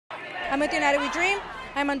I'm with United We Dream.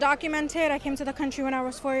 I'm undocumented. I came to the country when I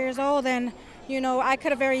was 4 years old, and I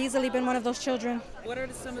could have very easily been one of those children. What are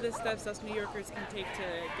some of the steps us New Yorkers can take to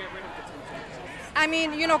get rid of detention? I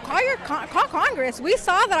mean, call Congress. We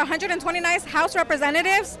saw that 129 House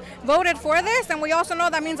representatives voted for this, and we also know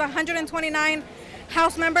that means 129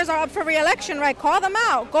 House members are up for re-election, right? Call them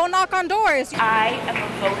out. Go knock on doors. I am a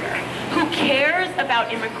voter who cares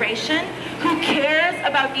about immigration, who cares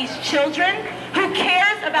about these children, who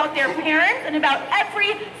cares about their parents and about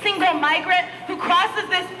every single migrant who crosses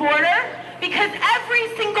this border, because every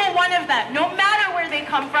single one of them, no matter where they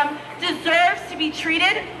come from, deserves to be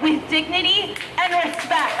treated with dignity and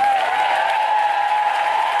respect.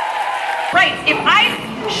 Right, if ICE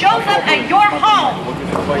shows up at your home,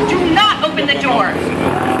 do not open the door.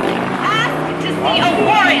 Ask to see a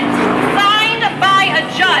warrant signed by a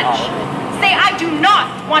judge. Say, I do not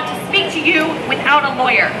want to speak to you without a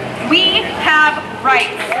lawyer. We have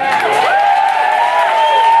rights.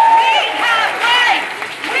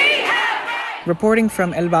 Reporting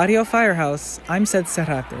from El Barrio Firehouse, I'm Seth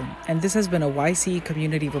Serrate, and this has been a YC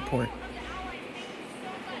Community Report.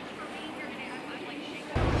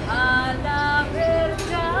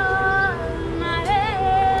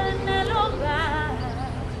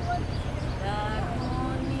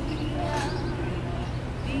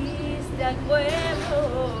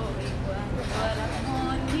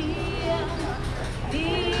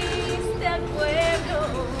 Diste al pueblo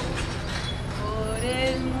por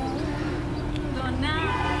el mundo.